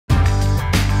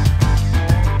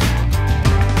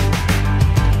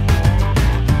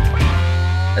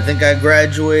I think I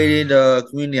graduated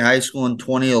community high school in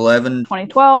 2011.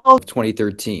 2012.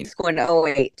 2013. School in '08.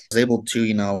 I was able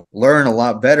to, learn a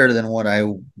lot better than what I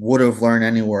would have learned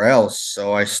anywhere else.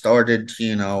 So I started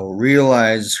to,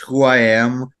 realize who I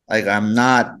am. Like I'm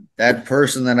not that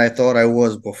person that I thought I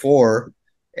was before.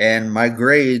 And my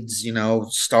grades,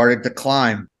 started to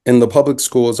climb. In the public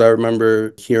schools, I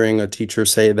remember hearing a teacher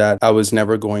say that I was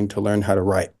never going to learn how to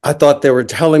write. I thought they were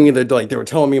telling me that, like, they were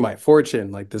telling me my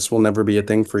fortune, like, this will never be a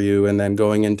thing for you. And then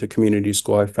going into community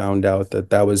school, I found out that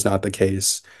that was not the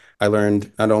case. I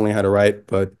learned not only how to write,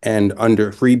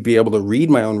 be able to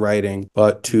read my own writing,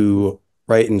 but to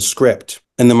write in script.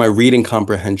 And then my reading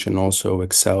comprehension also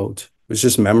excelled. It was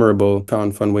just memorable.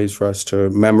 Found fun ways for us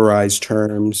to memorize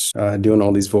terms, doing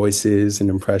all these voices and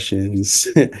impressions.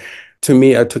 To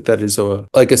me, I took that as a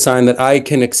sign that I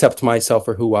can accept myself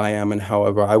for who I am and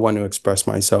however I want to express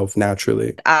myself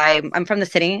naturally. I'm from the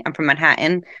city. I'm from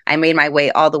Manhattan. I made my way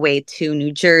all the way to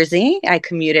New Jersey. I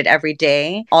commuted every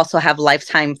day. Also have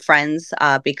lifetime friends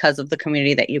because of the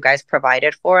community that you guys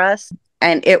provided for us.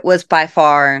 And it was by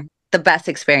far the best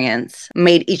experience.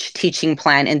 Made each teaching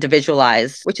plan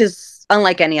individualized, which is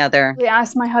unlike any other. We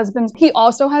asked my husband, he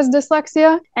also has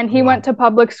dyslexia, and he went to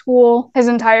public school his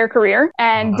entire career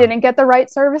and didn't get the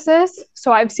right services.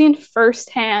 So I've seen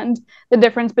firsthand the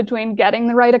difference between getting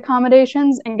the right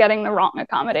accommodations and getting the wrong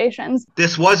accommodations.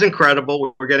 This was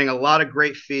incredible. We're getting a lot of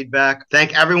great feedback.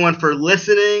 Thank everyone for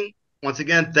listening. Once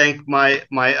again, thank my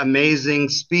amazing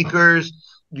speakers.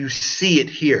 You see it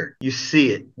here. You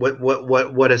see it.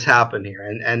 What has happened here,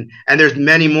 and there's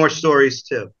many more stories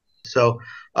too. So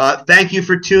thank you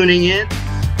for tuning in.